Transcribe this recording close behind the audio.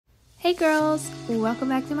Hey girls, welcome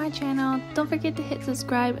back to my channel. Don't forget to hit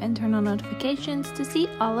subscribe and turn on notifications to see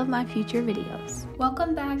all of my future videos.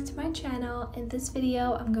 Welcome back to my channel. In this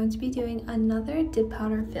video, I'm going to be doing another dip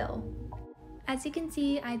powder fill. As you can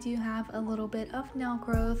see, I do have a little bit of nail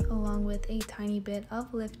growth along with a tiny bit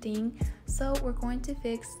of lifting, so we're going to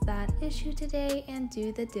fix that issue today and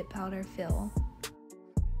do the dip powder fill.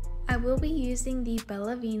 I will be using the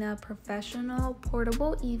Bellavina Professional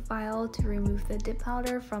Portable E-File to remove the dip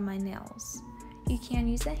powder from my nails. You can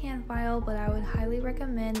use a hand file, but I would highly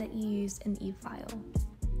recommend that you use an E-File.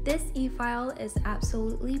 This E-File is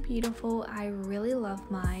absolutely beautiful. I really love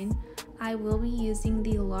mine. I will be using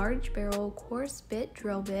the large barrel coarse bit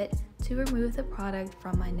drill bit to remove the product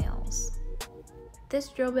from my nails. This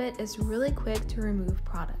drill bit is really quick to remove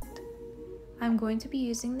product. I'm going to be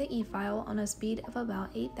using the E-File on a speed of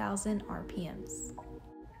about 8,000 RPMs.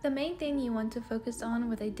 The main thing you want to focus on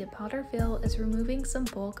with a dip powder fill is removing some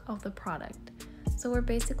bulk of the product. So we're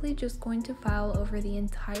basically just going to file over the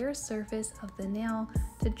entire surface of the nail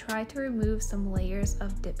to try to remove some layers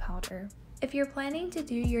of dip powder. If you're planning to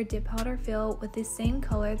do your dip powder fill with the same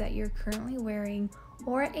color that you're currently wearing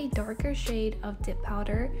or a darker shade of dip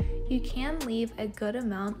powder, you can leave a good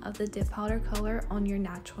amount of the dip powder color on your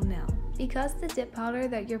natural nail. Because the dip powder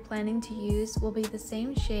that you're planning to use will be the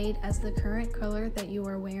same shade as the current color that you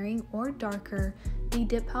are wearing or darker, the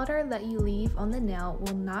dip powder that you leave on the nail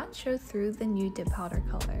will not show through the new dip powder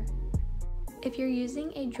color. If you're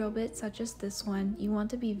using a drill bit such as this one, you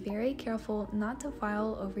want to be very careful not to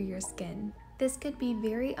file over your skin. This could be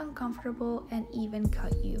very uncomfortable and even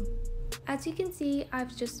cut you. As you can see,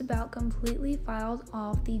 I've just about completely filed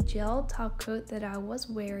off the gel top coat that I was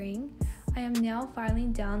wearing. I am now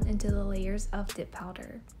filing down into the layers of dip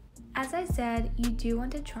powder. As I said, you do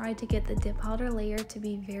want to try to get the dip powder layer to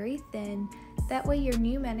be very thin. That way your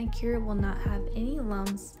new manicure will not have any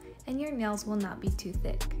lumps and your nails will not be too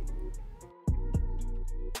thick.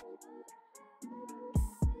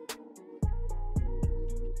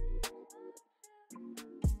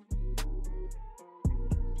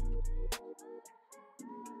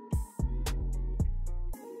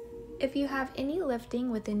 If you have any lifting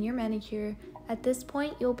within your manicure, at this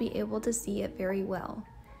point you'll be able to see it very well.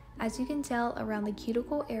 As you can tell, around the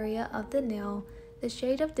cuticle area of the nail, the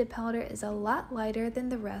shade of dip powder is a lot lighter than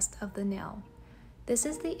the rest of the nail. This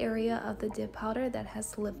is the area of the dip powder that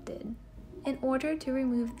has lifted. In order to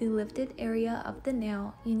remove the lifted area of the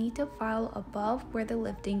nail, you need to file above where the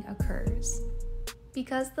lifting occurs.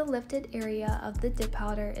 Because the lifted area of the dip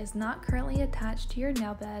powder is not currently attached to your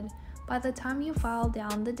nail bed, by the time you file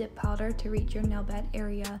down the dip powder to reach your nail bed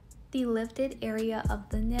area, the lifted area of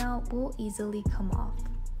the nail will easily come off.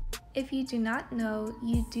 If you do not know,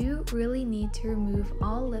 you do really need to remove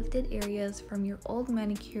all lifted areas from your old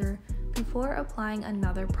manicure before applying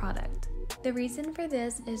another product. The reason for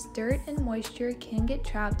this is dirt and moisture can get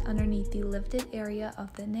trapped underneath the lifted area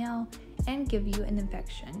of the nail and give you an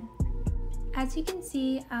infection. As you can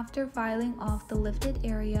see, after filing off the lifted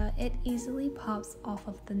area, it easily pops off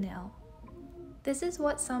of the nail. This is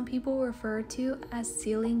what some people refer to as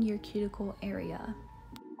sealing your cuticle area.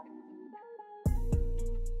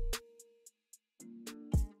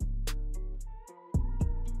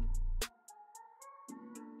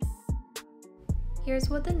 Here's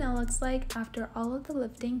what the nail looks like after all of the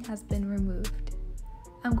lifting has been removed.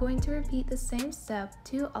 I'm going to repeat the same step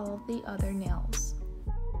to all of the other nails.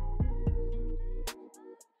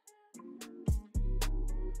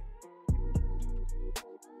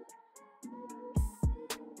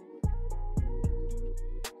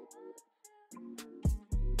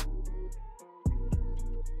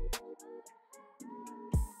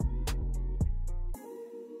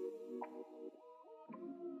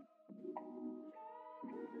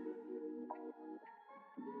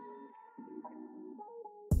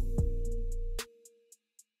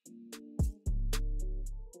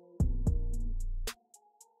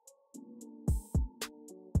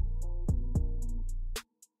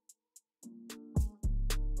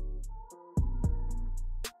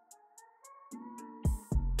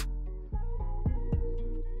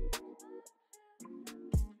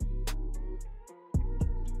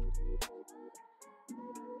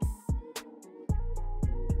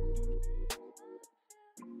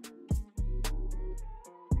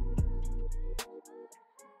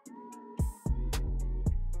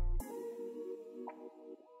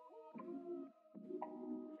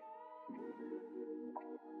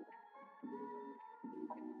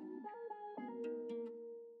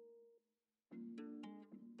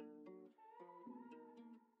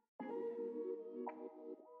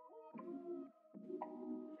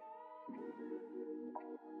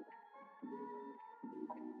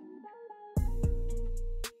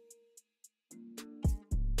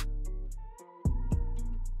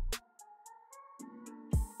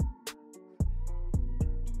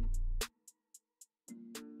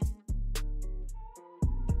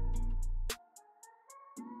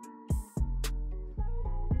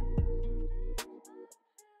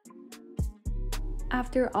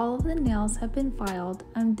 After all of the nails have been filed,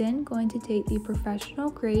 I'm then going to take the professional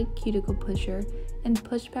grade cuticle pusher and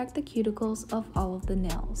push back the cuticles of all of the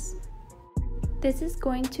nails. This is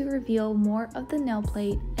going to reveal more of the nail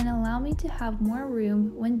plate and allow me to have more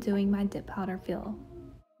room when doing my dip powder fill.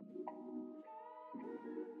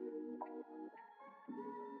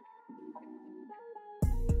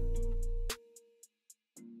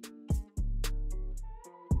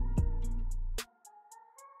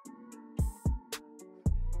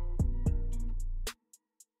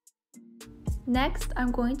 Next,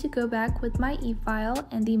 I'm going to go back with my e-file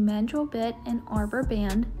and the Mandrel bit and arbor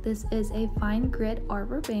band. This is a fine grit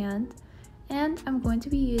arbor band, and I'm going to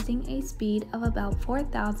be using a speed of about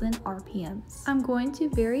 4,000 RPMs. I'm going to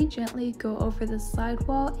very gently go over the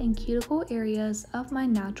sidewall and cuticle areas of my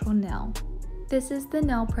natural nail. This is the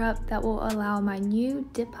nail prep that will allow my new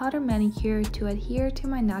dip powder manicure to adhere to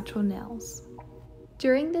my natural nails.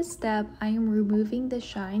 During this step, I am removing the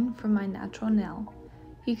shine from my natural nail.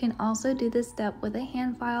 You can also do this step with a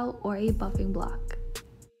hand file or a buffing block.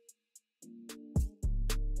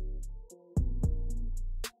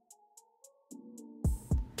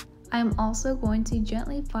 I am also going to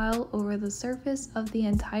gently file over the surface of the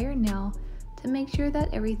entire nail to make sure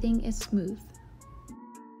that everything is smooth.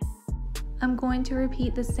 I'm going to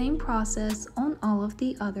repeat the same process on all of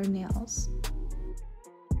the other nails.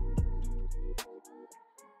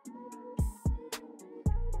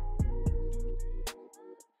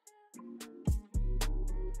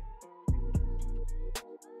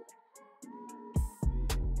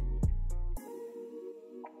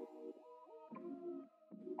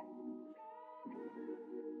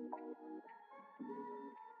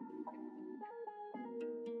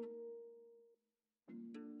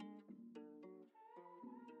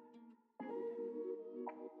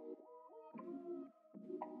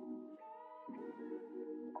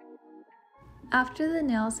 After the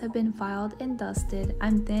nails have been filed and dusted,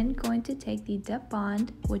 I'm then going to take the dip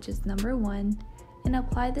bond, which is number 1, and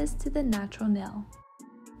apply this to the natural nail.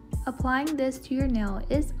 Applying this to your nail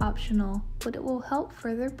is optional, but it will help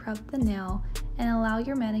further prep the nail and allow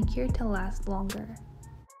your manicure to last longer.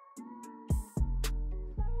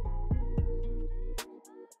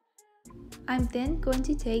 I'm then going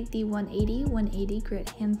to take the 180 grit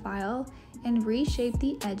hand file and reshape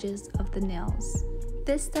the edges of the nails.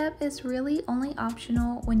 This step is really only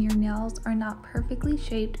optional when your nails are not perfectly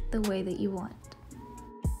shaped the way that you want.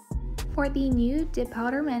 For the new dip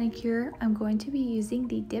powder manicure, I'm going to be using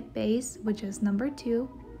the dip base, which is number 2,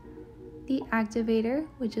 the activator,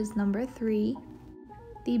 which is number 3,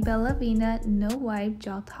 the Bella Vena No Wipe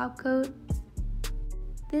Gel Top Coat,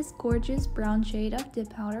 this gorgeous brown shade of dip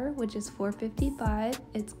powder, which is $4.55,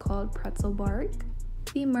 it's called Pretzel Bark,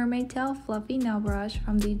 the Mermaid Tail Fluffy Nail Brush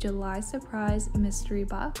from the July Surprise Mystery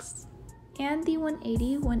Box, and the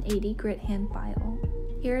 180 grit hand file.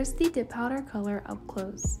 Here's the dip powder color up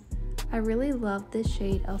close. I really love this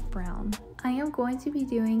shade of brown. I am going to be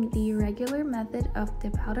doing the regular method of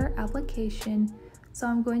dip powder application, so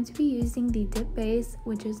I'm going to be using the dip base,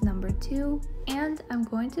 which is number 2, and I'm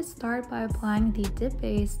going to start by applying the dip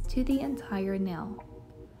base to the entire nail.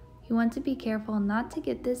 You want to be careful not to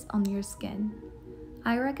get this on your skin.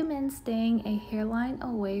 I recommend staying a hairline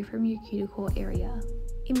away from your cuticle area.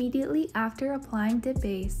 Immediately after applying dip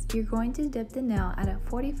base, you're going to dip the nail at a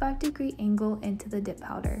 45-degree angle into the dip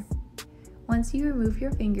powder. Once you remove your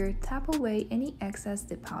finger, tap away any excess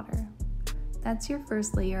dip powder. That's your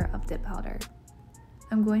first layer of dip powder.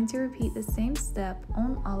 I'm going to repeat the same step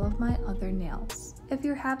on all of my other nails. If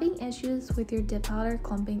you're having issues with your dip powder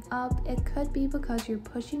clumping up, it could be because you're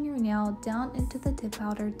pushing your nail down into the dip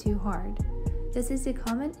powder too hard. This is a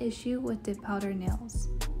common issue with dip powder nails.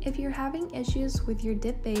 If you're having issues with your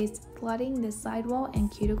dip base flooding the sidewall and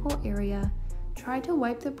cuticle area, try to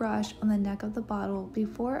wipe the brush on the neck of the bottle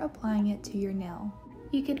before applying it to your nail.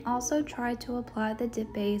 You can also try to apply the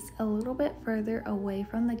dip base a little bit further away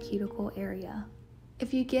from the cuticle area.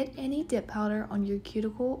 If you get any dip powder on your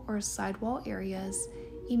cuticle or sidewall areas,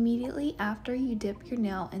 immediately after you dip your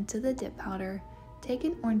nail into the dip powder, take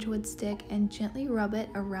an orange wood stick and gently rub it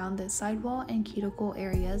around the sidewall and cuticle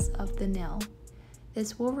areas of the nail.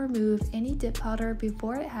 This will remove any dip powder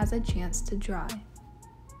before it has a chance to dry.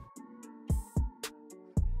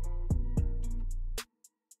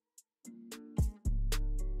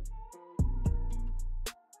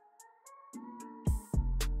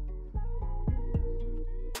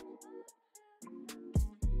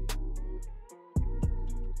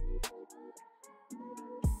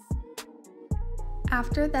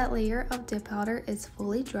 After that layer of dip powder is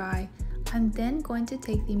fully dry, I'm then going to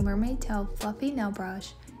take the Mermaid Tail Fluffy Nail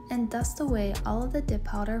Brush and dust away all of the dip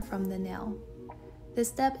powder from the nail. This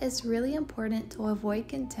step is really important to avoid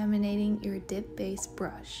contaminating your dip base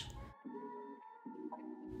brush.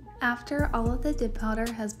 After all of the dip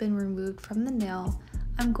powder has been removed from the nail,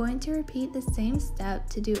 I'm going to repeat the same step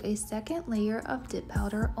to do a second layer of dip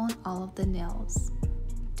powder on all of the nails.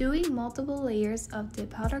 Doing multiple layers of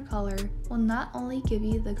dip powder color will not only give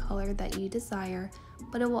you the color that you desire,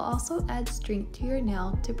 but it will also add strength to your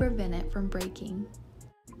nail to prevent it from breaking.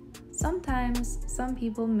 Sometimes, some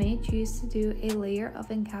people may choose to do a layer of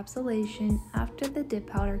encapsulation after the dip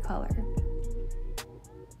powder color.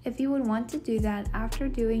 If you would want to do that after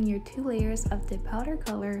doing your 2 layers of dip powder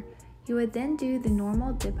color, you would then do the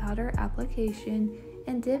normal dip powder application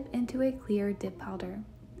and dip into a clear dip powder.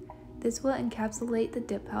 This will encapsulate the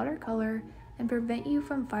dip powder color and prevent you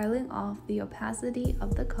from filing off the opacity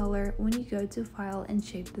of the color when you go to file and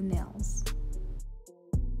shape the nails.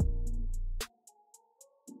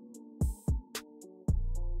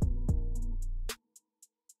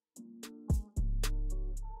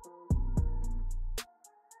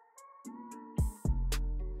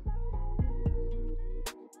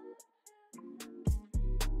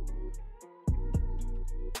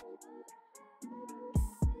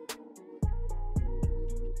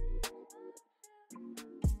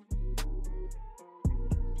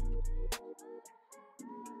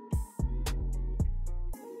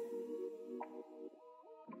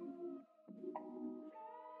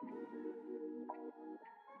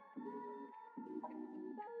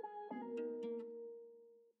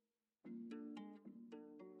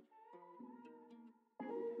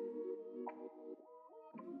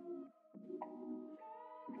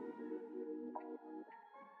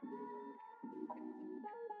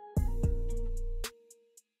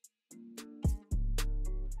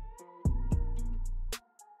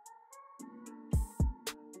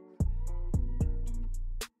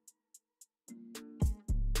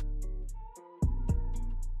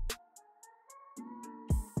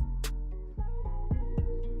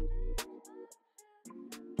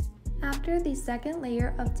 After the second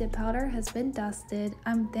layer of dip powder has been dusted,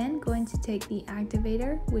 I'm then going to take the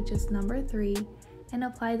activator, which is number 3, and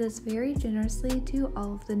apply this very generously to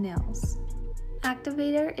all of the nails.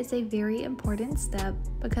 Activator is a very important step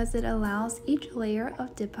because it allows each layer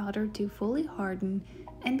of dip powder to fully harden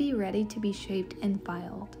and be ready to be shaped and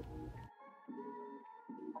filed.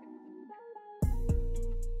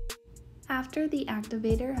 After the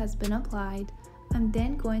activator has been applied, I'm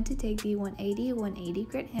then going to take the 180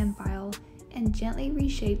 grit hand file and gently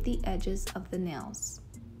reshape the edges of the nails.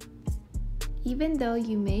 Even though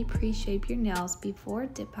you may pre-shape your nails before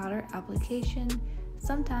dip powder application,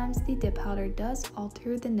 sometimes the dip powder does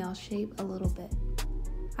alter the nail shape a little bit.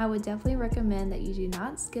 I would definitely recommend that you do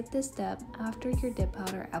not skip this step after your dip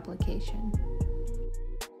powder application.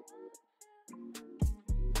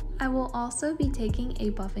 I will also be taking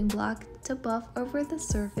a buffing block to buff over the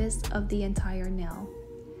surface of the entire nail.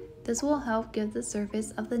 This will help give the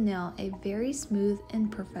surface of the nail a very smooth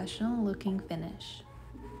and professional looking finish.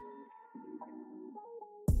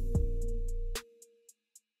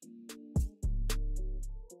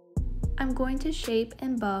 I'm going to shape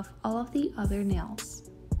and buff all of the other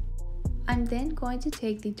nails. I'm then going to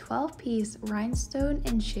take the 12-piece rhinestone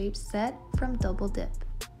and shape set from Double Dip.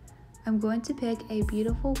 I'm going to pick a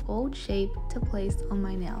beautiful gold shape to place on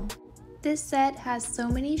my nail. This set has so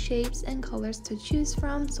many shapes and colors to choose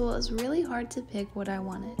from, so it was really hard to pick what I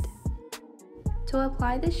wanted. To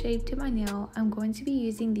apply the shape to my nail, I'm going to be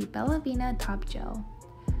using the Bellavina Top Gel.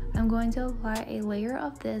 I'm going to apply a layer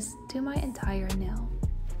of this to my entire nail.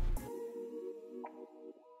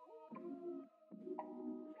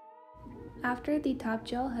 After the top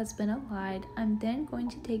gel has been applied, I'm then going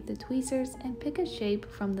to take the tweezers and pick a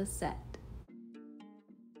shape from the set.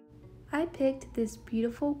 I picked this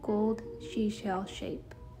beautiful gold seashell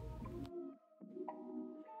shape.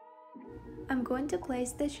 I'm going to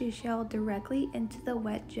place the seashell directly into the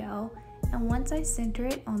wet gel, and once I center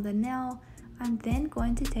it on the nail, I'm then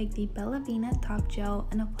going to take the Bellavina Top Gel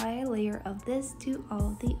and apply a layer of this to all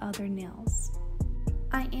of the other nails.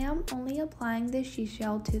 I am only applying the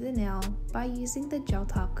seashell to the nail by using the gel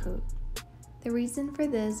top coat. The reason for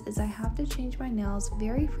this is I have to change my nails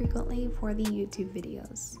very frequently for the YouTube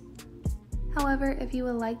videos. However, if you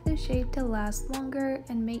would like the shape to last longer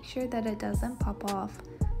and make sure that it doesn't pop off,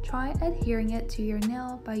 try adhering it to your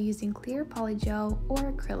nail by using clear polygel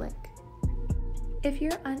or acrylic. If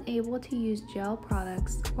you're unable to use gel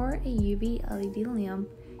products or a UV LED lamp,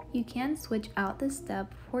 you can switch out this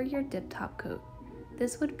step for your dip top coat.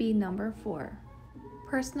 This would be number 4.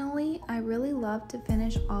 Personally, I really love to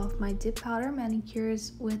finish off my dip powder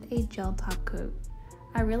manicures with a gel top coat.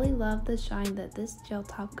 I really love the shine that this gel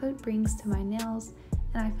top coat brings to my nails,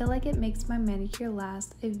 and I feel like it makes my manicure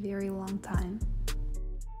last a very long time.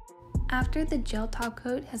 After the gel top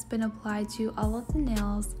coat has been applied to all of the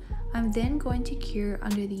nails, I'm then going to cure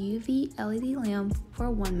under the UV LED lamp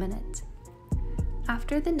for 1 minute.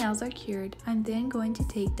 After the nails are cured, I'm then going to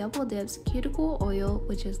take Double Dip's cuticle oil,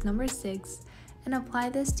 which is number 6, and apply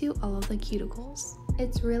this to all of the cuticles.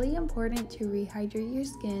 It's really important to rehydrate your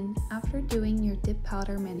skin after doing your dip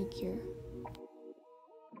powder manicure.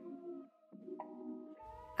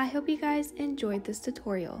 I hope you guys enjoyed this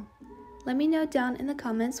tutorial. Let me know down in the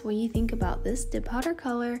comments what you think about this dip powder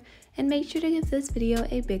color, and make sure to give this video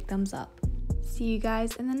a big thumbs up. See you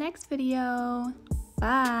guys in the next video.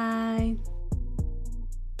 Bye!